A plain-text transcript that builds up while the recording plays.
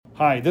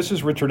Hi, this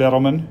is Richard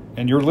Edelman,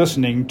 and you're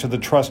listening to the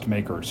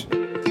TrustMakers.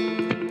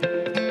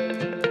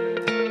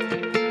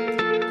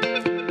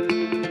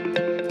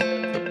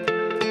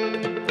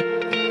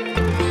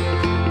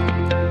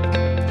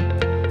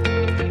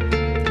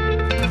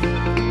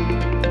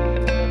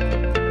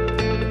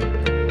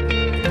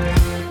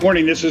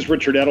 Morning, this is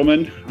Richard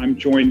Edelman. I'm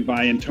joined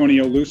by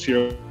Antonio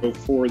Lucio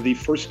for the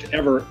first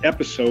ever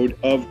episode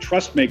of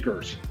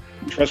TrustMakers.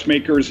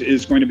 TrustMakers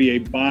is going to be a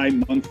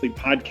bi-monthly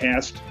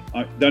podcast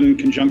done in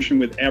conjunction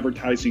with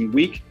Advertising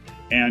Week,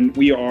 and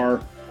we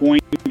are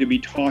going to be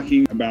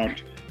talking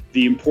about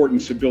the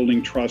importance of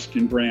building trust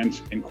in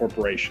brands and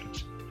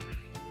corporations.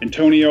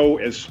 Antonio,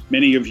 as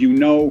many of you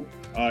know,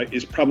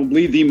 is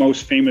probably the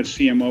most famous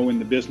CMO in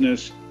the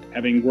business,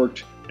 having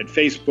worked at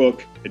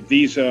Facebook, at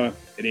Visa,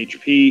 at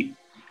HP.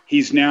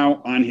 He's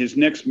now on his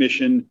next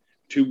mission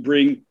to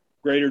bring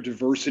greater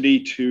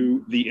diversity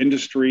to the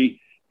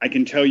industry. I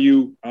can tell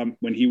you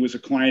when he was a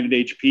client at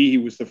HP, he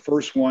was the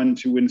first one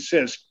to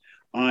insist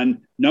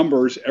on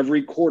numbers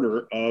every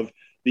quarter of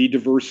the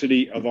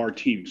diversity of our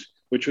teams,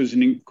 which was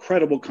an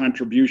incredible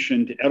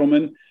contribution to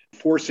Edelman,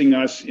 forcing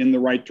us in the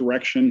right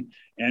direction.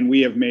 And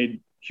we have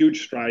made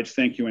huge strides.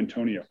 Thank you,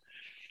 Antonio.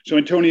 So,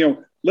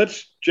 Antonio,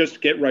 let's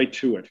just get right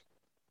to it.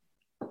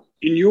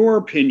 In your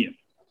opinion,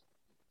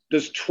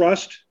 does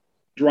trust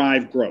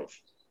drive growth?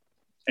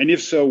 And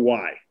if so,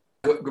 why?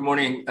 Good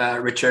morning,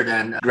 Richard,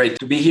 and great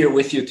to be here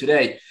with you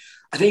today.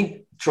 I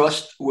think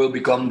trust will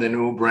become the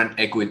new brand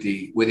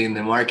equity within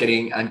the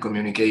marketing and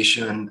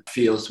communication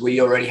fields.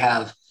 We already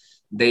have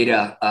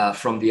data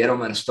from the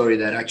Edelman story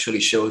that actually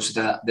shows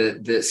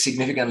the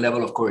significant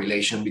level of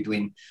correlation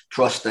between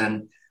trust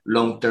and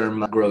long-term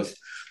growth.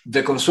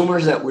 The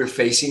consumers that we're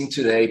facing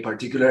today,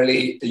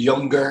 particularly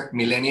younger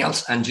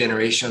millennials and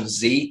Generation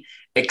Z,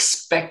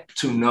 expect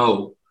to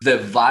know the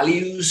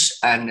values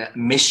and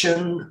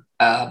mission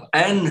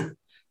and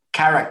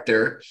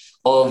character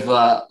of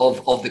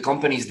the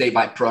companies they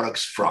buy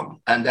products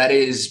from. And that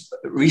is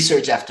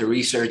research after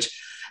research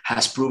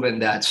has proven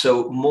that.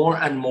 So more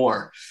and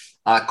more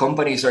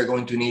companies are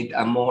going to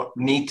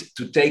need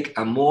to take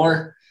a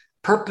more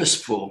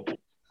purposeful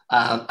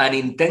an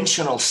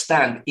intentional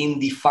stand in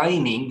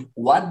defining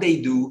what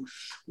they do,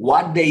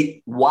 why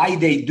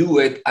they do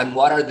it, and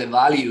what are the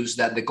values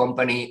that the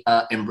company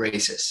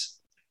embraces.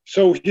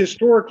 So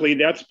historically,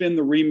 that's been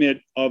the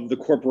remit of the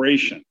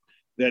corporation,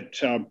 that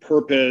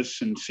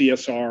purpose and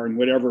CSR and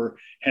whatever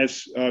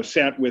has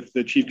sat with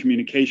the chief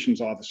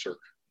communications officer.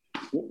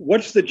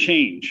 What's the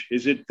change?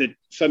 Is it that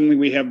suddenly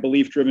we have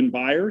belief-driven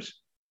buyers?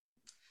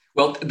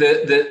 Well,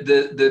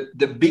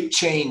 the big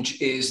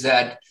change is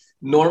that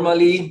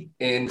normally,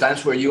 in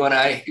times where you and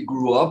I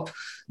grew up,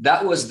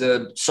 that was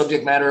the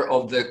subject matter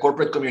of the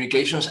corporate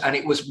communications, and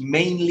it was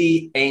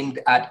mainly aimed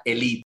at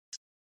elite.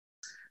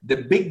 The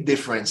big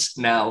difference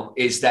now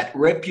is that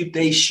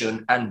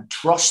reputation and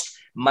trust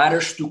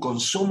matters to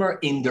consumer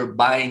in their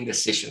buying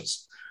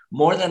decisions,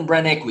 more than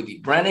brand equity.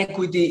 Brand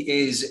equity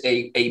is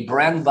a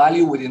brand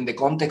value within the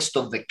context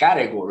of the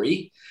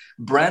category.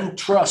 Brand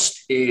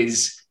trust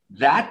is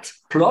that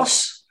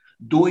plus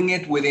doing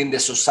it within the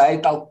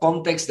societal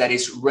context that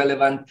is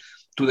relevant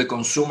to the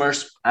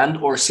consumers and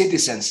or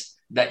citizens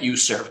that you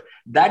serve.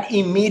 That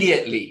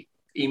immediately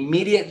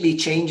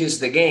changes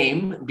the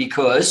game,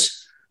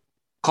 because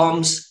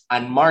comms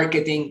and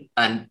marketing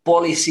and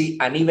policy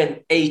and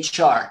even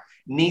HR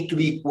need to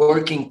be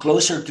working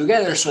closer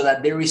together so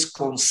that there is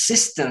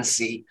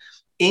consistency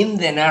in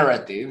the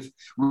narrative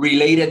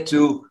related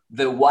to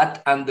the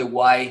what and the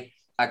why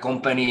a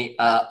company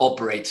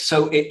operates.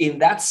 So in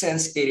that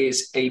sense, it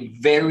is a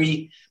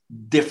very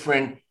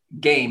different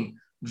game.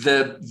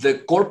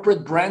 The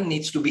corporate brand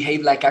needs to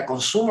behave like a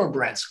consumer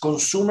brand.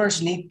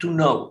 Consumers need to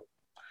know.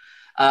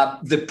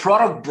 The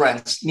product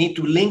brands need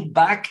to link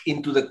back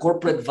into the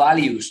corporate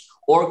values,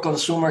 or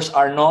consumers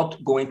are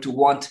not going to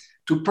want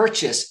to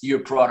purchase your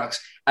products.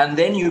 And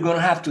then you're going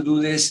to have to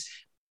do this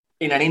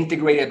in an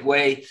integrated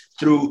way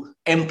through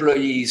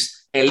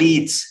employees,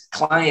 elites,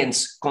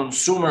 clients,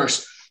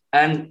 consumers,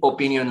 and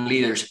opinion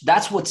leaders.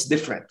 That's what's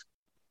different.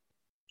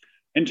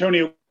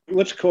 Antonio,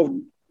 let's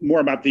go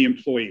more about the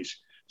employees.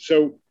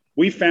 So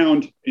we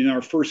found in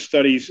our first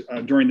studies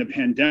during the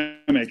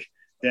pandemic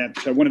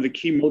that one of the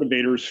key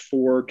motivators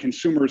for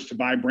consumers to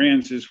buy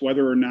brands is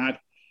whether or not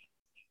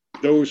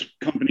those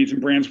companies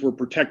and brands were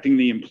protecting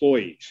the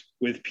employees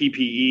with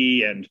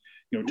PPE and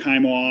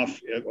time off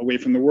away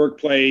from the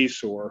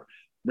workplace or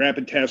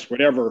rapid tests,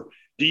 whatever.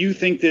 Do you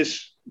think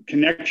this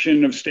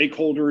connection of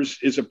stakeholders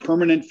is a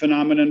permanent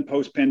phenomenon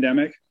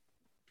post-pandemic?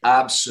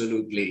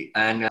 Absolutely.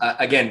 And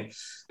again,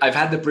 I've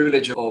had the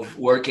privilege of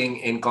working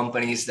in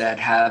companies that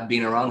have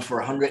been around for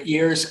 100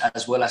 years,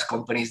 as well as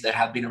companies that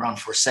have been around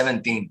for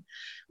 17,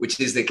 which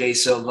is the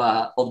case of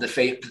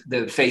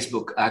the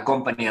Facebook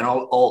company and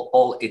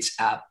all its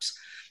apps.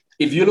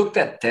 If you looked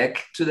at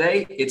tech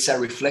today, it's a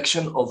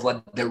reflection of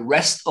what the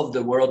rest of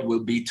the world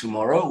will be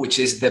tomorrow, which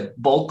is the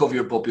bulk of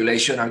your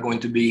population are going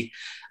to be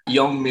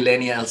young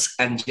millennials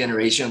and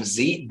Generation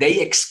Z.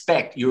 They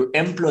expect, your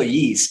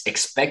employees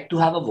expect to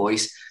have a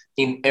voice,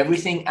 in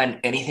everything and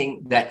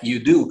anything that you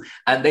do.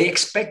 And they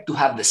expect to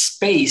have the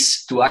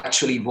space to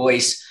actually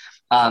voice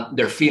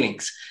their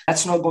feelings.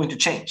 That's not going to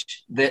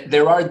change.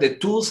 There are the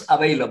tools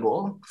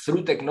available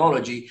through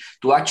technology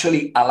to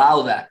actually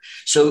allow that.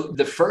 So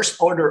the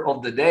first order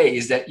of the day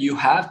is that you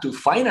have to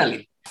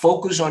finally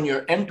focus on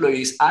your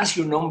employees as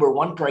your number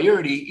one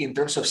priority in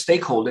terms of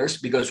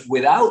stakeholders, because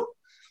without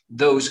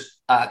those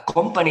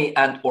company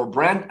and or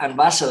brand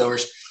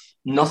ambassadors,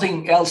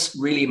 nothing else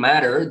really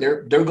matter.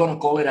 They're going to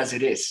call it as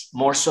it is,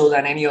 more so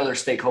than any other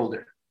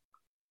stakeholder.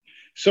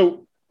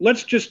 So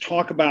let's just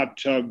talk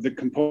about the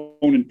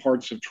component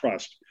parts of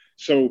trust.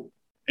 So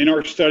in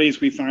our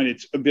studies, we find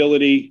it's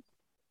ability,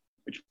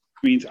 which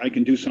means I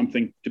can do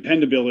something;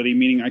 dependability,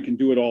 meaning I can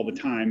do it all the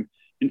time;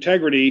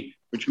 integrity,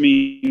 which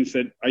means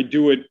that I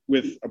do it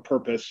with a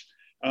purpose.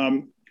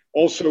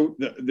 Also,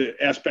 the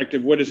aspect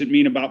of what does it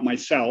mean about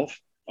myself?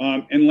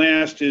 And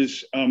last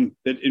is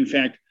that, in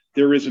fact,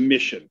 there is a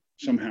mission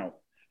somehow.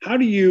 How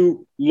do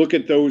you look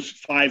at those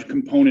 5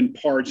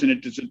 component parts,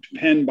 and does it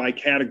depend by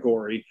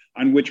category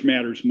on which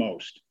matters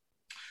most?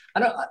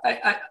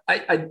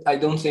 I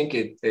don't think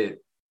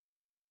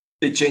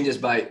it changes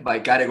by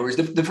categories.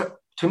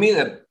 To me,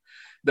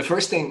 the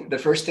first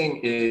thing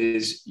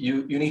is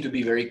you need to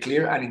be very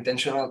clear and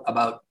intentional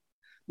about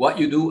what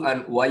you do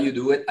and why you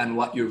do it and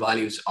what your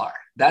values are.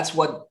 That's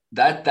what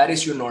that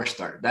is your North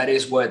Star. That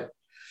is what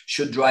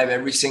should drive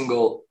every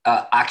single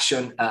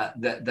action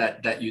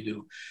that you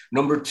do.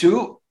 Number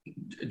 2,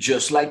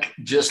 just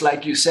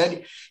like you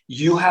said,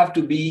 you have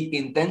to be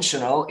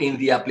intentional in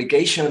the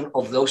application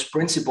of those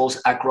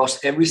principles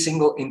across every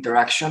single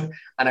interaction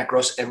and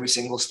across every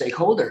single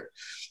stakeholder.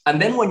 And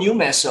then when you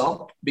mess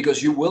up,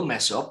 because you will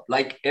mess up,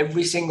 like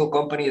every single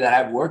company that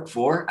I've worked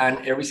for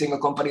and every single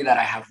company that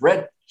I have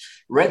read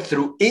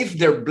through, if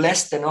they're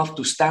blessed enough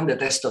to stand the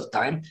test of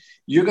time,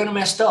 you're going to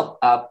mess up.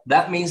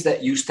 That means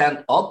that you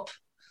stand up,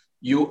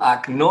 you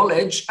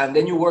acknowledge, and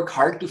then you work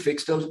hard to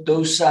fix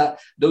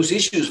those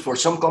issues. For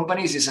some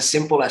companies, it's as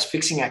simple as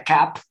fixing a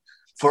cap.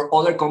 For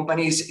other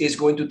companies, it's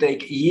going to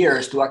take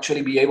years to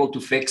actually be able to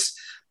fix,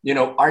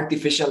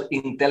 artificial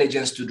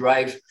intelligence to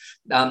drive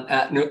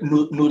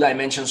new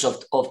dimensions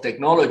of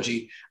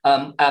technology.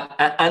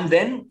 And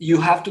then you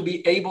have to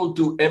be able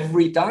to,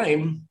 every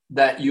time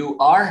that you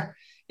are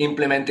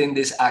implementing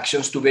these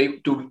actions, to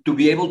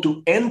be able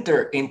to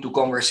enter into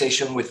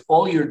conversation with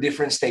all your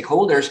different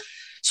stakeholders,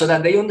 so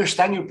that they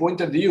understand your point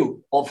of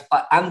view of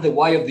and the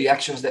why of the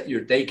actions that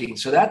you're taking.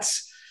 So that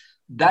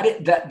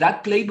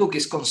playbook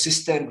is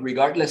consistent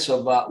regardless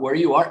of where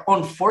you are.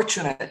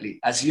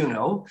 Unfortunately, as you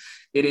know,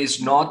 it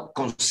is not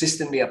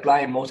consistently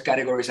applied in most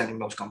categories and in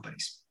most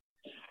companies.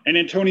 And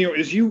Antonio,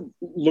 as you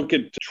look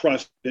at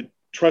trust, that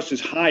trust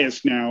is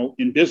highest now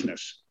in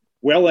business,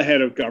 well ahead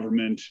of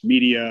government,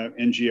 media,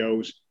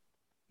 NGOs.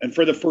 And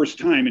for the first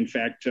time, in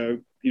fact,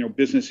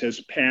 business has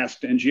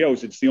passed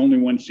NGOs. It's the only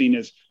one seen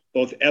as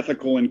both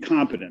ethical and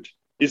competent.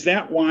 Is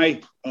that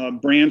why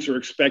brands are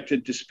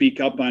expected to speak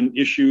up on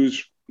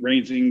issues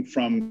ranging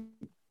from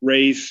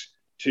race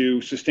to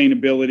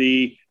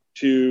sustainability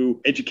to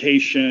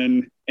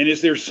education? And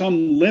is there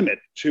some limit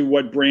to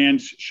what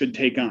brands should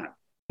take on?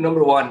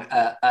 Number one,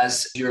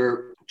 as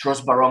your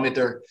trust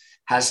barometer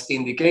has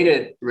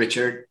indicated,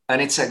 Richard,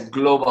 and it's a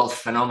global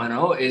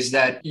phenomenon, is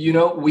that,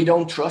 we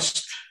don't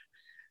trust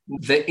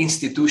the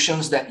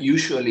institutions that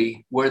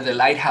usually were the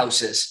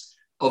lighthouses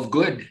of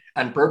good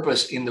and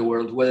purpose in the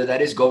world, whether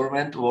that is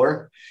government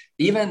or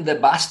even the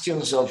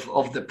bastions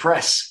of the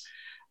press.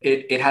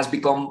 It has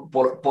become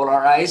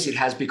polarized. It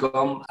has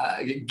become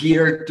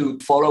geared to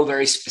follow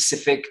very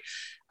specific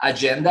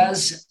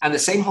agendas. And the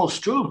same holds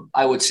true,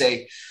 I would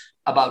say,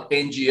 about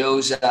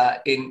NGOs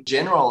in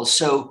general.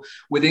 So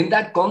within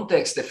that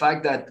context, the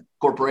fact that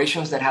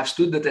corporations that have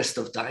stood the test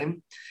of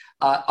time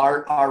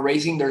are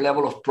raising their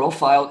level of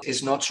profile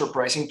is not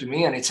surprising to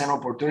me. And it's an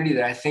opportunity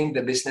that I think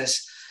the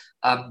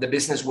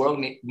business world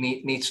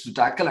needs to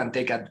tackle and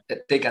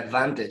take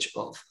advantage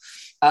of.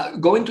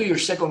 Going to your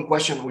second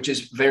question, which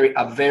is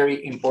a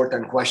very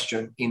important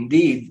question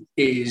indeed,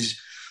 is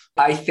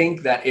I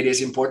think that it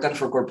is important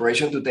for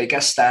corporations to take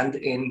a stand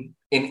in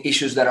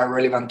issues that are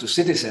relevant to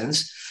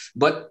citizens,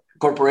 but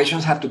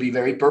corporations have to be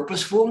very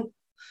purposeful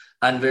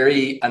and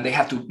they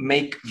have to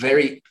make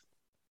very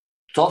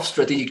tough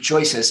strategic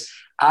choices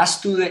as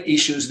to the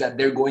issues that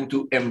they're going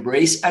to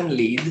embrace and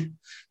lead,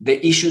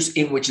 the issues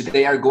in which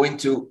they are going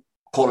to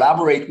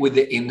collaborate with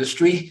the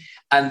industry,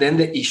 and then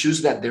the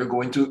issues that they're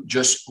going to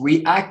just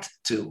react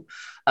to.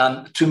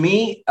 To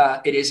me,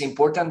 it is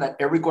important that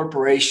every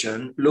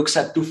corporation looks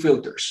at 2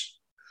 filters: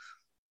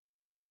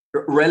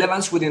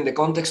 relevance within the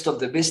context of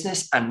the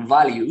business and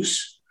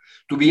values,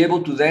 to be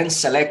able to then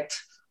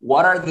select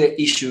what are the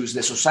issues,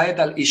 the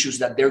societal issues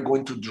that they're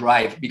going to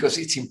drive, because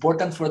it's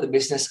important for the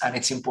business and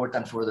it's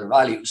important for their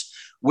values,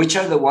 which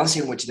are the ones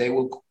in which they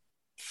will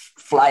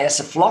fly as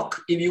a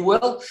flock, if you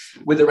will,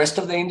 with the rest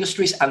of the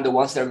industries, and the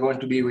ones that are going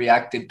to be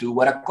reacted to.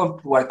 What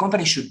a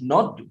company should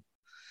not do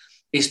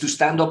is to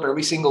stand up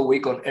every single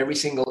week on every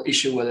single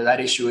issue, whether that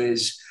issue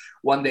is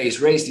One day is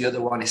race, the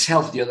other one is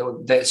health, the other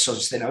one is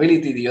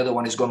sustainability, the other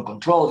one is gun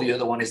control, the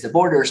other one is the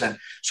borders, and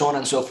so on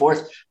and so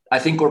forth. I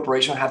think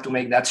corporations have to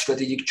make that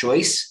strategic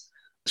choice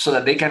so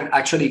that they can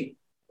actually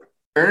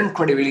earn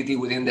credibility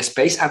within the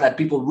space and that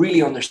people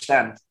really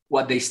understand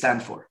what they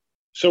stand for.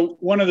 So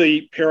one of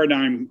the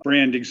paradigm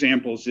brand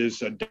examples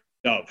is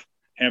Dove,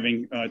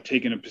 having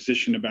taken a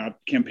position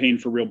about campaign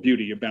for real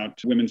beauty,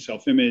 about women's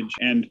self-image.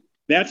 And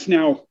that's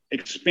now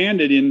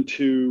expanded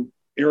into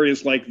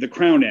areas like the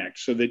Crown Act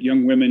so that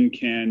young women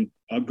can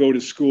go to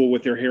school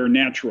with their hair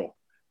natural,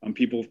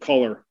 people of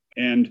color.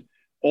 And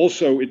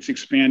also it's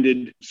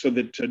expanded so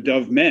that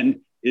Dove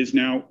Men is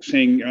now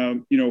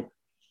saying,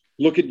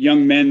 look at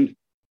young men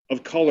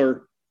of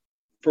color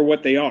for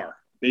what they are.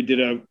 They did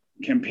a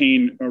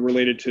campaign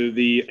related to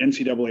the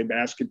NCAA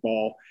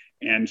basketball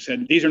and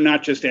said, these are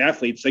not just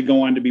athletes. They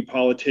go on to be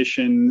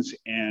politicians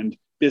and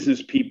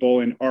business people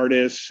and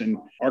artists and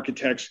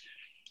architects.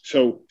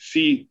 So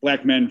see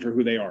Black men for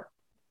who they are.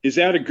 Is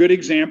that a good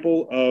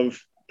example of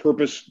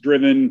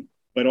purpose-driven,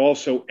 but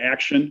also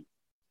action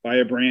by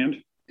a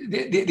brand?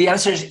 The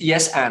answer is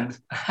yes, and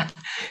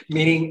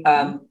meaning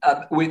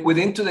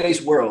within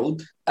today's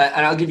world,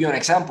 and I'll give you an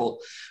example.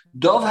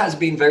 Dove has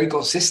been very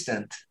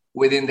consistent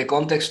within the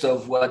context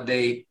of what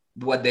they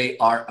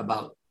are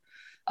about,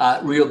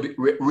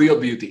 real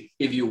beauty,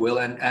 if you will,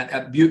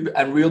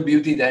 and real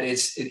beauty that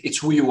is it's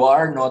who you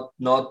are,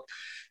 not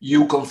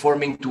you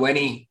conforming to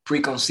any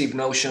preconceived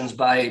notions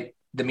by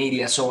the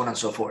media, so on and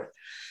so forth.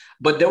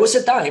 But there was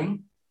a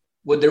time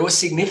when there was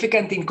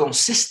significant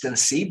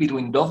inconsistency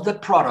between Dove, the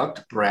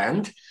product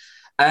brand,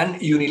 and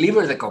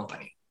Unilever, the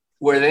company,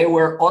 where there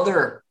were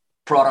other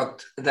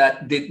products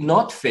that did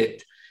not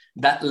fit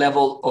that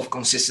level of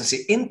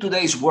consistency. In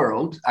today's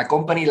world, a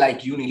company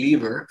like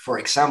Unilever, for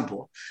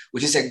example,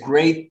 which is a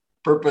great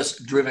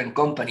purpose-driven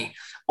company,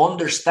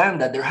 understand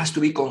that there has to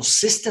be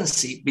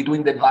consistency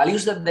between the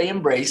values that they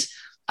embrace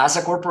as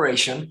a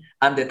corporation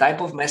and the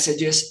type of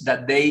messages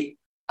that they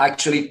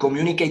actually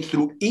communicate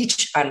through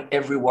each and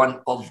every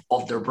one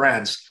of their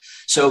brands.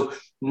 So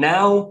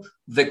now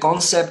the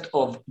concept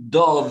of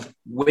Dove,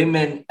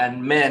 women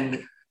and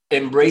men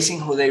embracing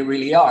who they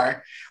really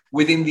are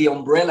within the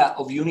umbrella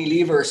of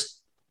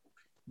Unilever's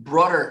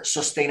broader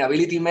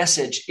sustainability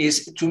message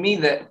is, to me,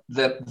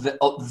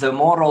 the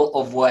model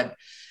of what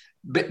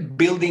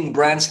building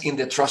brands in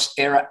the trust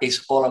era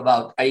is all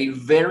about. A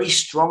very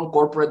strong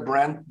corporate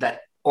brand that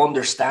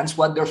understands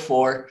what they're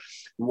for,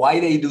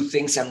 why they do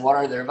things and what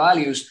are their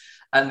values,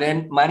 and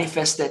then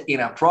manifested in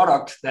a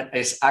product that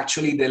is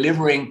actually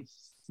delivering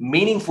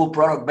meaningful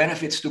product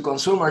benefits to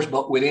consumers,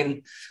 but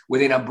within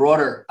a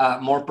broader,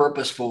 more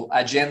purposeful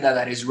agenda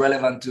that is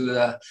relevant to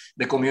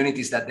the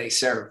communities that they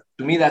serve.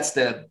 To me, that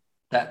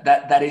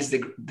is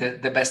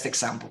the best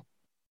example.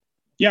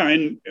 Yeah,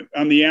 and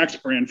on the Axe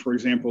brand, for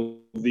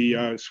example,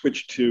 the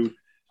switch to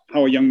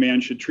how a young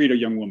man should treat a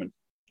young woman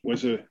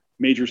was a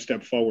major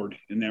step forward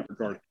in that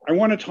regard. I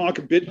want to talk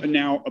a bit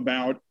now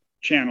about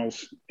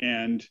channels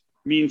and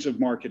means of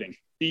marketing.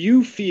 Do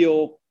you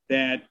feel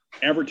that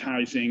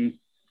advertising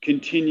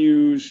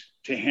continues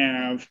to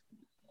have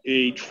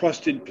a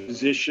trusted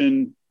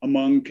position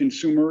among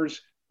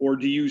consumers, or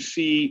do you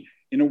see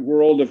in a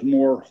world of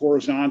more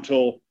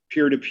horizontal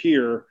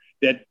peer-to-peer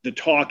that the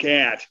talk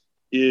at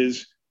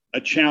is a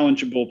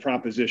challengeable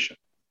proposition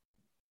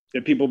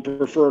that people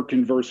prefer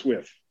converse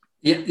with?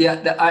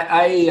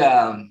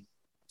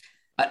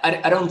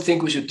 I don't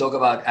think we should talk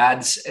about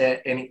ads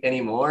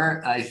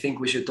anymore. I think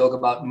we should talk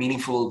about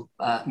meaningful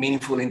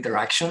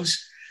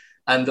interactions.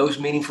 And those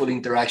meaningful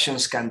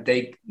interactions can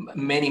take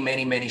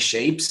many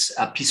shapes.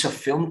 A piece of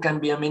film can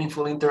be a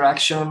meaningful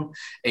interaction.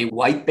 A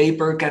white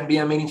paper can be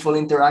a meaningful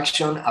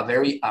interaction. A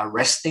very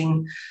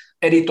arresting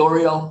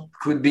editorial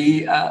could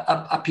be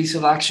a piece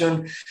of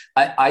action.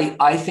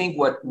 I think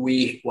what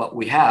we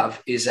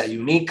have is a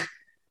unique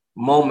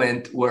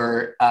moment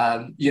where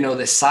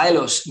the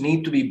silos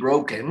need to be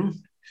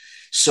broken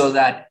so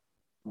that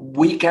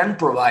we can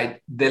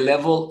provide the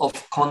level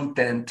of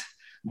content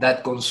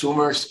that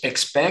consumers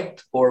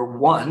expect or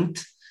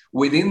want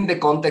within the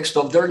context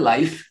of their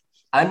life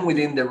and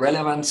within the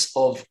relevance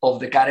of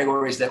the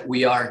categories that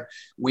we are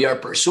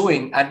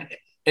pursuing. And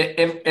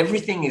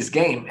everything is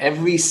game.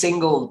 Every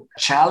single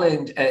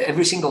challenge,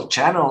 every single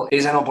channel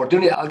is an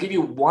opportunity. I'll give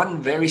you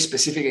one very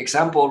specific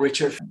example,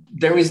 Richard.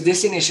 There is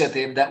this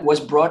initiative that was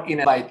brought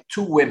in by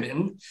two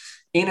women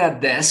in a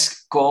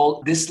desk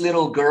called This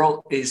Little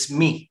Girl Is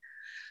Me.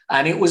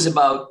 And it was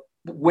about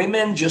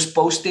women just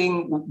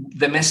posting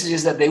the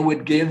messages that they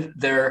would give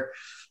their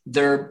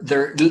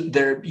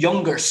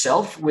younger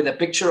self with a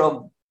picture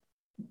of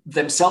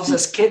themselves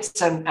as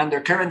kids and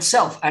their current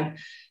self. And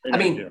I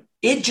mean,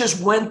 it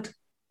just went,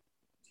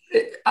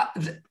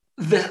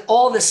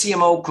 all the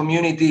CMO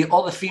community,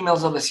 all the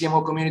females of the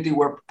CMO community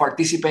were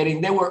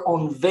participating. They were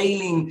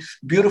unveiling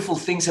beautiful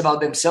things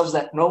about themselves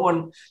that no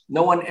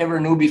one ever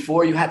knew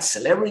before. You had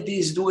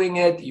celebrities doing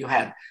it. You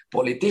had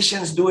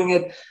politicians doing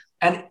it.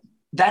 And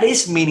that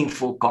is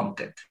meaningful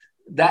content.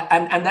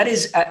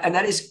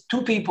 that is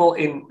two people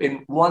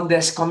in one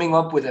desk coming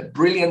up with a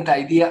brilliant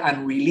idea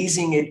and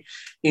releasing it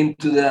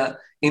into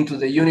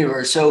the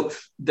universe. So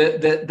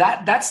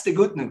that's the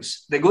good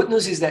news. The good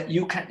news is that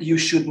you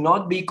should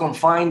not be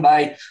confined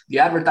by the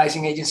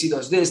advertising agency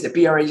does this, the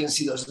PR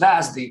agency does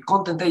that, the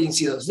content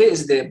agency does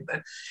this. The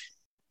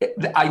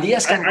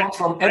ideas can come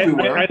from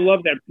everywhere. I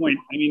love that point.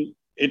 I mean,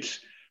 it's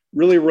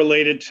really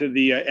related to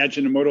the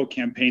Ajinomoto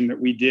campaign that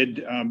we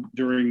did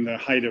during the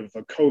height of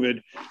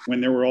COVID,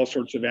 when there were all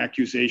sorts of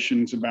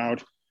accusations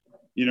about,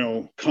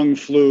 Kung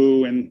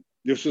flu, and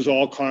this was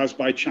all caused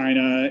by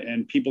China,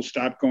 and people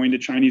stopped going to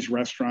Chinese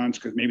restaurants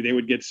because maybe they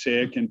would get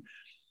sick. And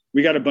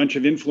we got a bunch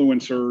of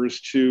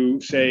influencers to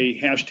say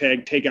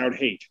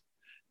 #TakeOutHate,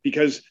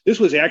 because this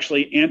was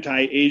actually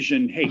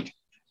anti-Asian hate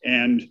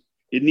and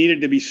it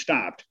needed to be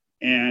stopped.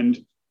 And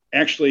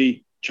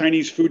actually,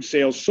 Chinese food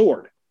sales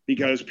soared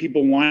because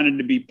people wanted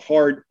to be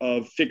part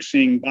of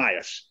fixing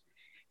bias.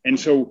 And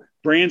so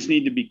brands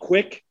need to be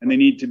quick, and they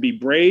need to be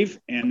brave,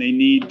 and they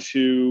need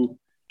to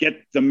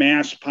get the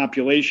mass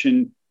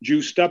population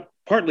juiced up,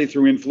 partly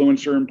through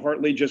influencer and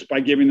partly just by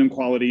giving them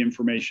quality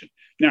information.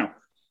 Now,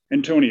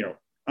 Antonio,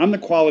 on the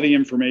quality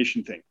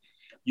information thing,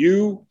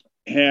 you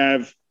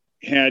have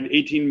had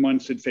 18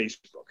 months at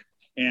Facebook,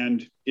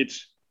 and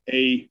it's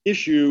a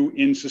issue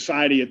in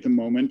society at the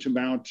moment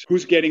about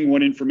who's getting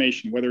what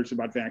information, whether it's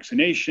about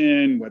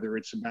vaccination, whether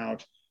it's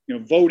about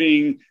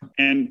voting.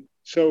 And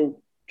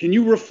so can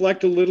you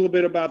reflect a little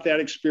bit about that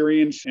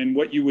experience and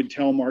what you would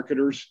tell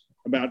marketers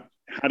about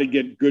how to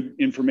get good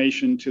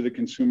information to the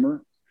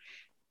consumer?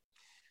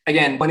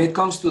 Again, when it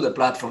comes to the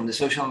platform, the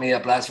social media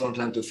platforms,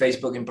 and to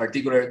Facebook in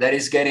particular, that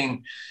is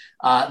getting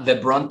the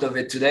brunt of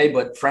it today.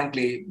 But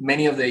frankly,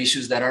 many of the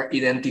issues that are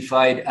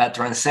identified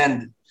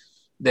transcend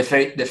the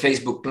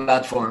Facebook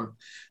platform.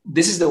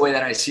 This is the way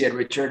that I see it,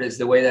 Richard, is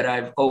the way that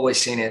I've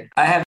always seen it.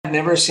 I have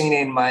never seen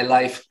in my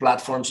life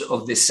platforms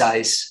of this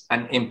size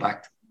and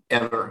impact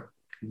ever.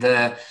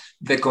 The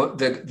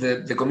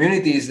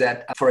communities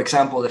that, for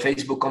example, the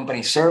Facebook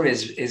company serve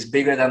is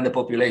bigger than the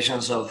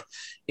populations of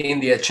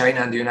India,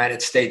 China, and the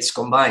United States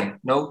combined.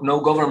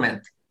 No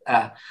government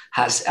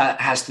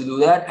has to do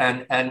that,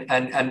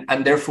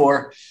 and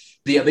therefore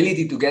the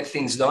ability to get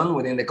things done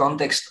within the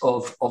context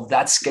of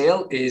that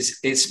scale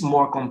is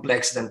more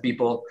complex than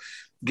people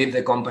give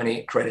the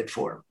company credit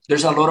for.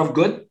 There's a lot of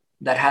good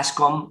that has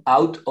come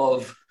out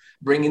of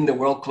bringing the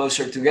world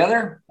closer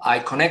together. I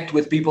connect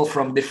with people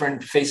from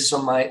different phases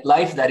of my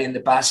life that in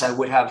the past I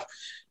would have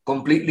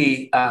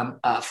completely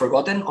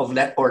forgotten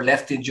or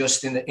left it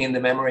just in the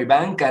memory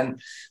bank.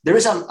 And there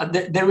is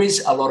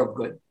a lot of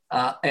good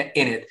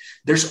in it.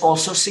 There's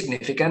also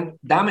significant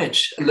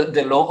damage.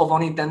 The law of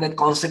unintended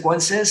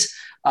consequences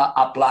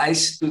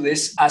applies to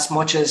this as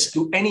much as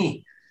to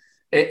any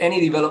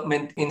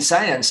development in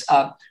science.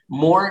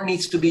 More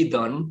needs to be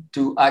done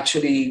to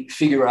actually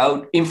figure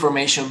out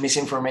information,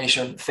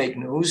 misinformation, fake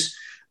news.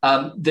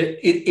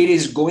 It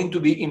is going to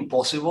be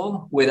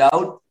impossible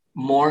without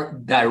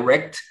more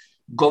direct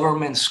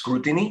government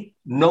scrutiny.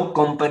 No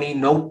company,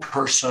 no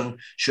person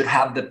should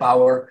have the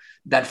power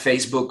that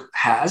Facebook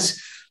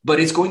has. But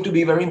it's going to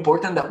be very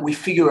important that we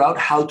figure out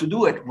how to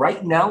do it.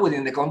 Right now,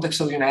 within the context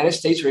of the United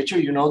States,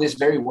 Richard, you know this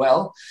very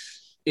well.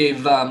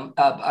 If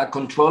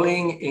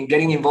controlling and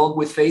getting involved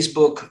with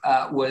Facebook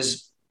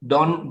was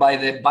done by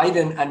the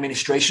Biden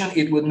administration,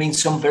 it would mean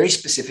some very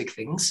specific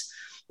things.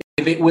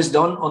 If it was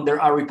done under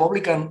a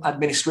Republican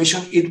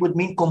administration, it would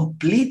mean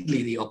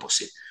completely the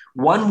opposite.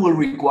 One will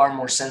require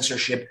more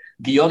censorship.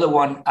 The other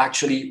one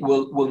actually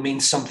will mean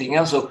something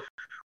else. So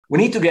we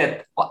need to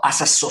get,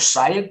 as a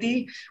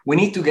society, we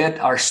need to get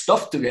our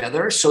stuff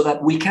together so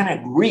that we can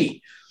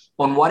agree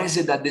on what is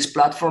it that these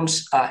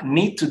platforms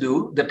need to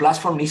do. The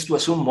platform needs to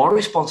assume more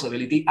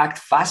responsibility, act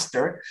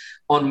faster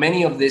on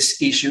many of these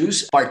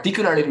issues,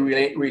 particularly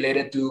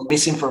related to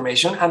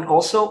misinformation, and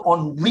also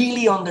on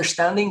really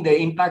understanding the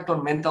impact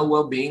on mental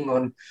well-being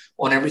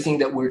on everything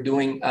that we're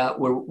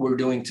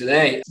doing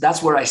today.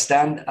 That's where I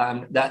stand.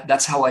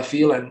 That's how I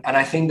feel, and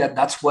I think that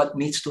that's what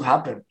needs to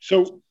happen.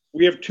 So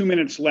we have 2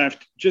 minutes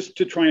left just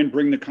to try and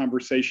bring the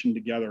conversation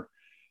together.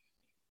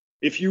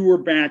 If you were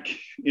back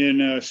in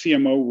a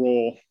CMO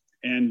role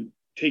and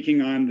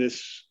taking on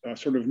this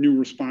sort of new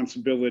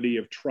responsibility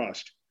of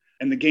trust,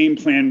 and the game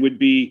plan would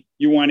be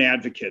you want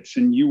advocates,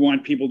 and you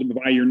want people to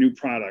buy your new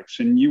products,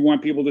 and you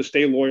want people to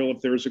stay loyal if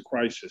there's a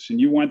crisis,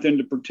 and you want them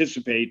to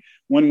participate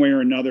one way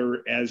or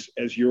another as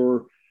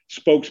your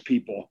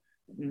spokespeople.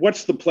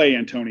 What's the play,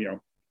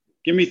 Antonio?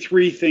 Give me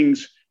 3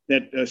 things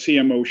that a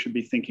CMO should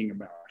be thinking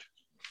about.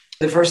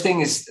 The first thing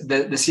is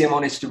the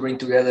CMO needs to bring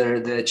together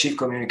the chief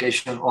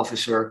communication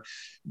officer,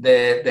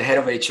 the head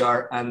of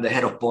HR, and the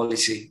head of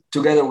policy,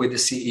 together with the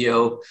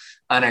CEO,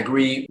 and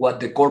agree what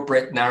the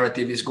corporate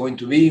narrative is going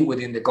to be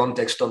within the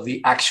context of the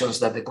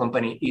actions that the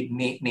company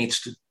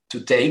needs to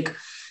take.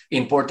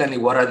 Importantly,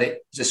 what are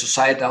the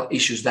societal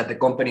issues that the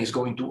company is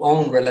going to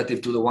own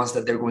relative to the ones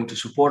that they're going to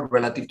support,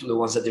 relative to the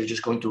ones that they're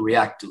just going to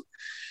react to.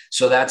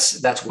 So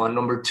that's one.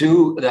 Number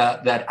two,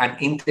 that an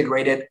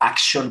integrated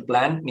action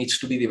plan needs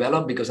to be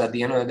developed, because at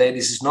the end of the day,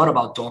 this is not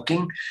about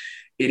talking.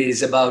 It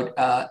is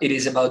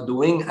about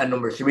doing. And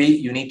number three,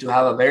 you need to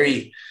have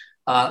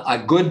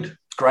a good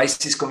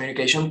crisis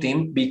communication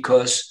team,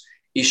 because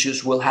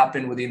issues will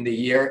happen within the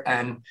year,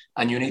 and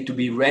you need to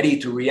be ready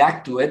to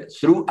react to it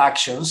through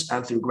actions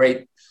and through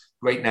great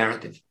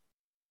narrative.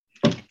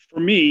 For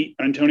me,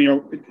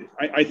 Antonio,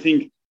 I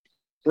think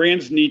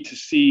brands need to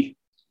see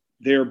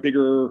their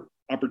bigger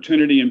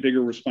opportunity and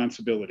bigger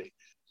responsibility.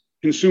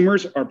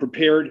 Consumers are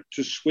prepared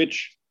to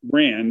switch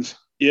brands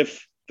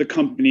if the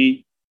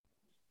company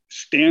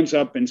stands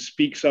up and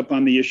speaks up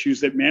on the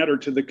issues that matter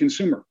to the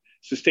consumer: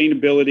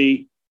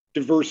 sustainability,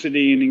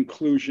 diversity and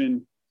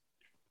inclusion,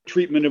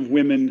 treatment of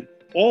women.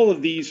 All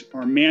of these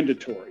are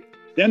mandatory.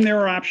 Then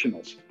there are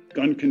optionals,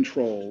 gun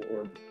control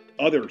or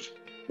others.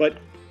 But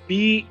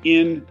be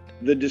in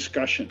the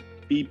discussion,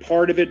 be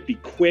part of it, be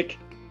quick,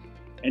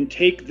 and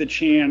take the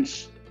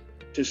chance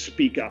to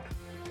speak up.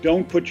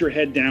 Don't put your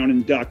head down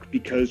and duck,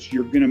 because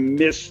you're going to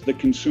miss the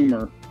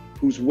consumer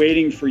who's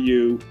waiting for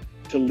you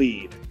to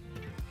lead.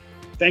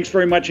 Thanks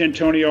very much,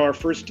 Antonio. Our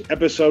first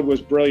episode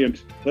was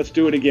brilliant. Let's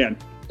do it again.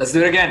 Let's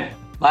do it again.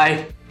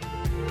 Bye.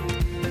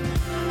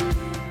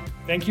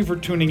 Thank you for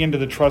tuning into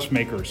the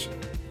TrustMakers,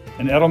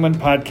 an Edelman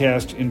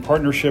podcast in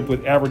partnership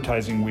with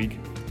Advertising Week,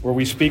 where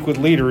we speak with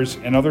leaders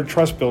and other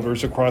trust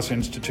builders across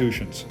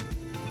institutions.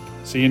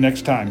 See you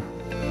next time.